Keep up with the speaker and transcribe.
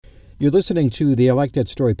You're listening to the I Like That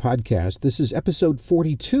Story podcast. This is episode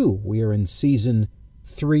 42. We are in season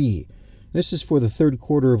 3. This is for the third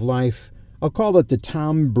quarter of life. I'll call it the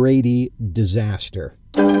Tom Brady disaster.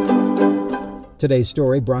 Today's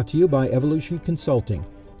story brought to you by Evolution Consulting,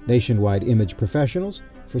 nationwide image professionals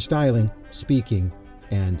for styling, speaking,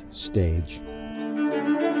 and stage.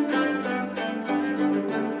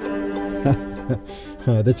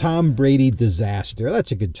 The Tom Brady disaster.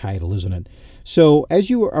 That's a good title, isn't it? So, as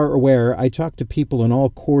you are aware, I talk to people in all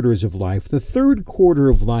quarters of life. The third quarter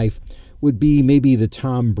of life would be maybe the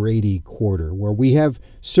Tom Brady quarter, where we have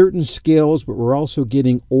certain skills, but we're also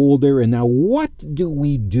getting older. And now what do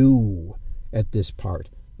we do at this part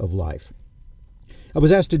of life? I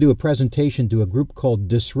was asked to do a presentation to a group called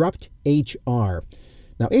Disrupt HR.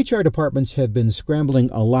 Now, HR departments have been scrambling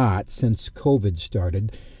a lot since COVID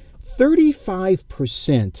started.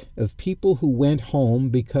 35% of people who went home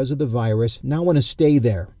because of the virus now want to stay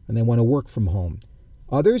there and they want to work from home.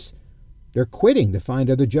 Others, they're quitting to find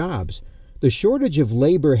other jobs. The shortage of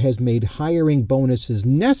labor has made hiring bonuses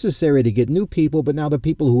necessary to get new people, but now the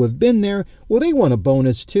people who have been there, well, they want a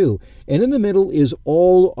bonus too. And in the middle is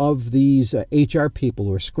all of these HR people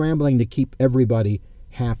who are scrambling to keep everybody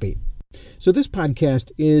happy. So this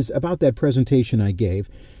podcast is about that presentation I gave.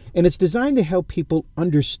 And it's designed to help people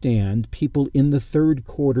understand people in the third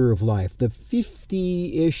quarter of life, the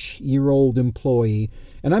 50-ish-year-old employee.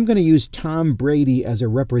 And I'm going to use Tom Brady as a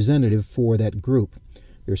representative for that group.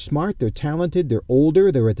 They're smart, they're talented, they're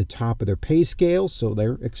older, they're at the top of their pay scale, so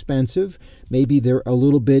they're expensive. Maybe they're a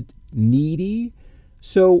little bit needy.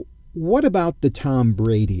 So what about the Tom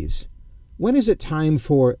Bradys? When is it time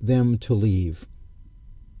for them to leave?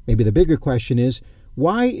 Maybe the bigger question is,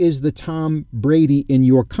 why is the Tom Brady in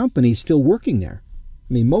your company still working there?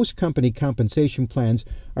 I mean, most company compensation plans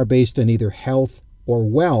are based on either health or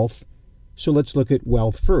wealth. So let's look at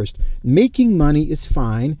wealth first. Making money is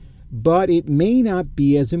fine, but it may not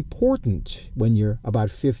be as important when you're about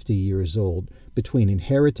 50 years old. Between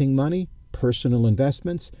inheriting money, personal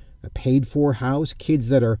investments, a paid-for house, kids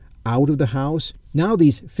that are out of the house. Now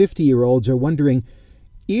these 50-year-olds are wondering,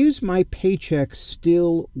 is my paycheck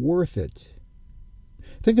still worth it?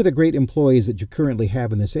 Think of the great employees that you currently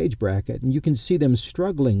have in this age bracket, and you can see them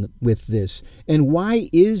struggling with this. And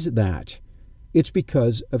why is that? It's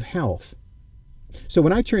because of health. So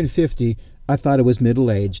when I turned 50, I thought I was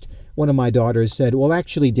middle-aged. One of my daughters said, well,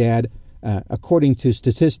 actually, Dad, according to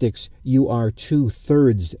statistics, you are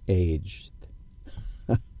 2/3 aged.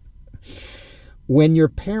 When your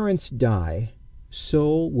parents die,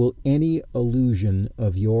 so will any illusion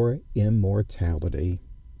of your immortality.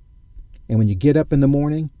 And when you get up in the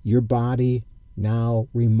morning, your body now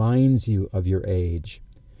reminds you of your age.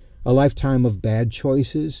 A lifetime of bad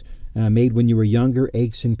choices made when you were younger,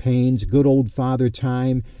 aches and pains, good old father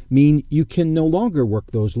time, mean you can no longer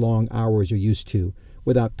work those long hours you're used to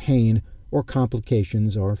without pain or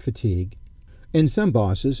complications or fatigue. And some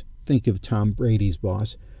bosses, think of Tom Brady's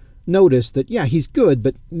boss, notice that, yeah, he's good,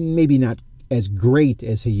 but maybe not as great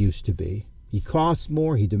as he used to be. He costs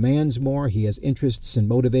more, he demands more, he has interests and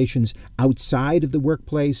motivations outside of the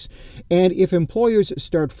workplace. And if employers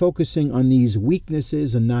start focusing on these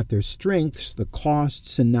weaknesses and not their strengths, the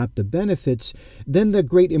costs and not the benefits, then the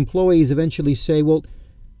great employees eventually say, well,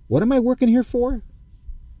 what am I working here for?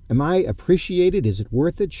 Am I appreciated? Is it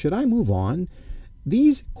worth it? Should I move on?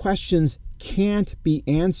 These questions can't be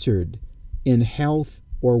answered in health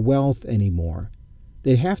or wealth anymore.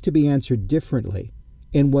 They have to be answered differently.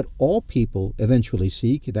 And what all people eventually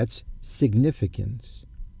seek, that's significance.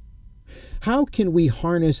 How can we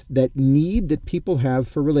harness that need that people have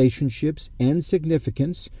for relationships and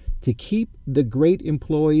significance to keep the great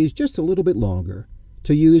employees just a little bit longer,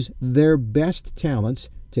 to use their best talents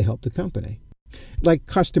to help the company? Like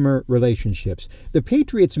customer relationships. The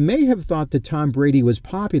Patriots may have thought that Tom Brady was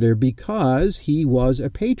popular because he was a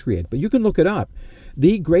Patriot, but you can look it up.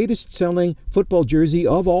 The greatest selling football jersey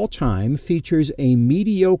of all time features a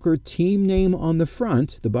mediocre team name on the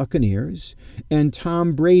front, the Buccaneers, and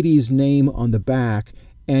Tom Brady's name on the back.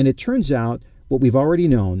 And it turns out, what we've already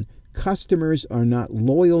known, customers are not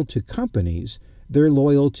loyal to companies, they're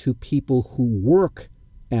loyal to people who work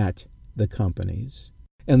at the companies.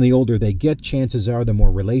 And the older they get, chances are the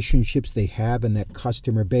more relationships they have in that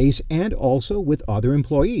customer base and also with other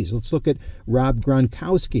employees. Let's look at Rob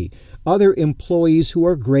Gronkowski. Other employees who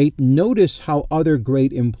are great notice how other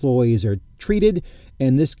great employees are treated,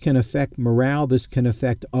 and this can affect morale. This can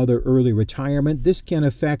affect other early retirement. This can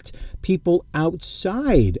affect people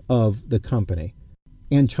outside of the company.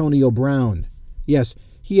 Antonio Brown. Yes,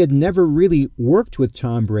 he He had never really worked with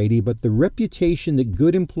Tom Brady, but the reputation that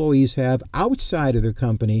good employees have outside of their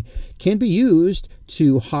company can be used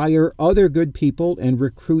to hire other good people and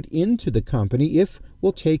recruit into the company if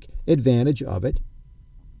we'll take advantage of it.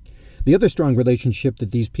 The other strong relationship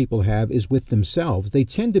that these people have is with themselves. They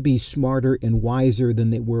tend to be smarter and wiser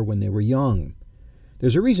than they were when they were young.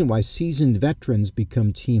 There's a reason why seasoned veterans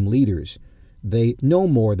become team leaders. They know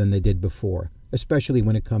more than they did before, especially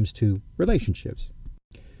when it comes to relationships.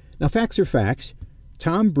 Now, facts are facts.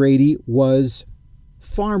 Tom Brady was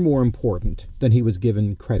far more important than he was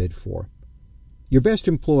given credit for. Your best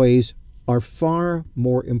employees are far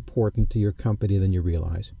more important to your company than you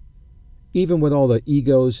realize, even with all the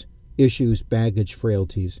egos, issues, baggage,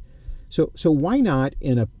 frailties. So why not,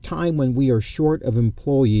 in a time when we are short of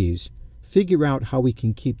employees, figure out how we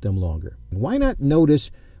can keep them longer? Why not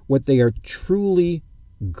notice what they are truly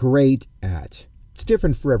great at? It's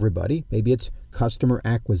different for everybody. Maybe it's customer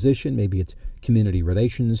acquisition, maybe it's community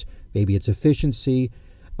relations, maybe it's efficiency.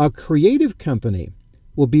 A creative company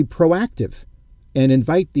will be proactive and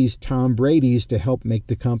invite these Tom Bradys to help make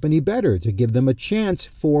the company better, to give them a chance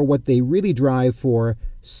for what they really drive for,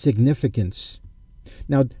 significance.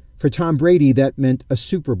 Now, for Tom Brady, that meant a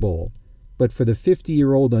Super Bowl. But for the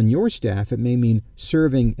 50-year-old on your staff, it may mean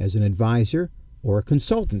serving as an advisor or a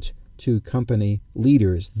consultant to company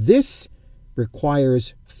leaders. This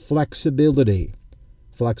requires flexibility,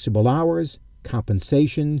 flexible hours,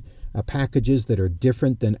 compensation, packages that are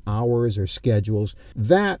different than hours or schedules.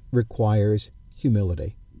 That requires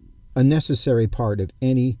humility, a necessary part of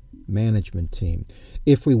any management team.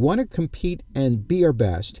 If we want to compete and be our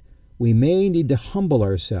best, we may need to humble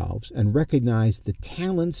ourselves and recognize the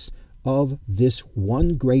talents of this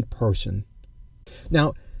one great person.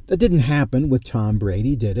 Now, that didn't happen with Tom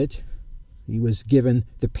Brady, did it? He was given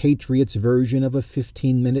the Patriots version of a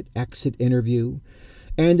 15-minute exit interview,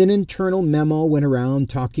 and an internal memo went around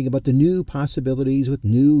talking about the new possibilities with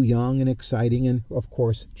new, young, and exciting, and, of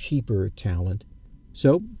course, cheaper talent.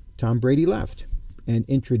 So Tom Brady left and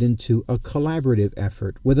entered into a collaborative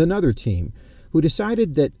effort with another team who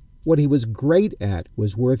decided that what he was great at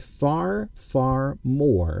was worth far, far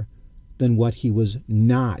more than what he was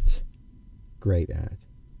not great at.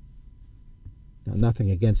 Now, nothing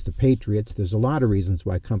against the Patriots. There's a lot of reasons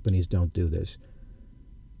why companies don't do this.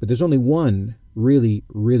 But there's only one really,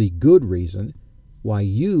 really good reason why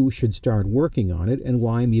you should start working on it and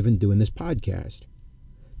why I'm even doing this podcast.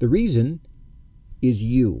 The reason is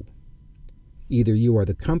you. Either you are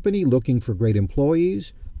the company looking for great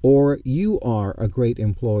employees, or you are a great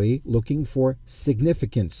employee looking for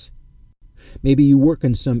significance. Maybe you work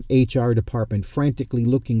in some HR department frantically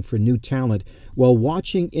looking for new talent while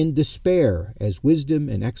watching in despair as wisdom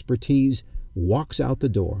and expertise walks out the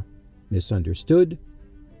door, misunderstood,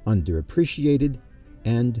 underappreciated,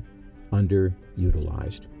 and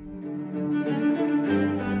underutilized.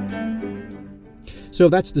 So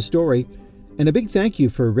that's the story. And a big thank you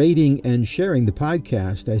for rating and sharing the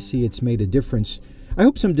podcast. I see it's made a difference. I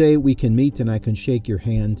hope someday we can meet and I can shake your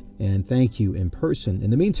hand and thank you in person. In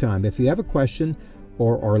the meantime, if you have a question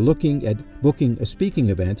or are looking at booking a speaking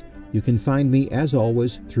event, you can find me, as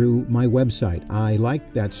always, through my website,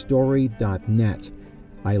 ilikethatstory.net.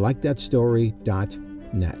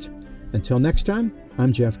 ilikethatstory.net. Until next time,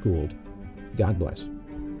 I'm Jeff Gould. God bless.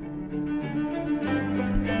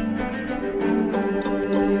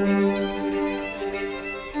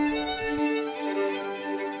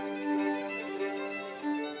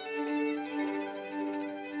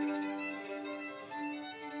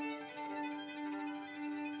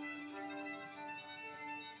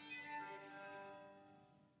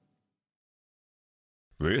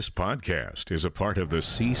 This podcast is a part of the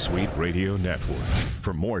C-Suite Radio Network.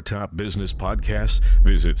 For more top business podcasts,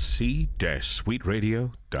 visit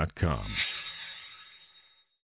c-suiteradio.com.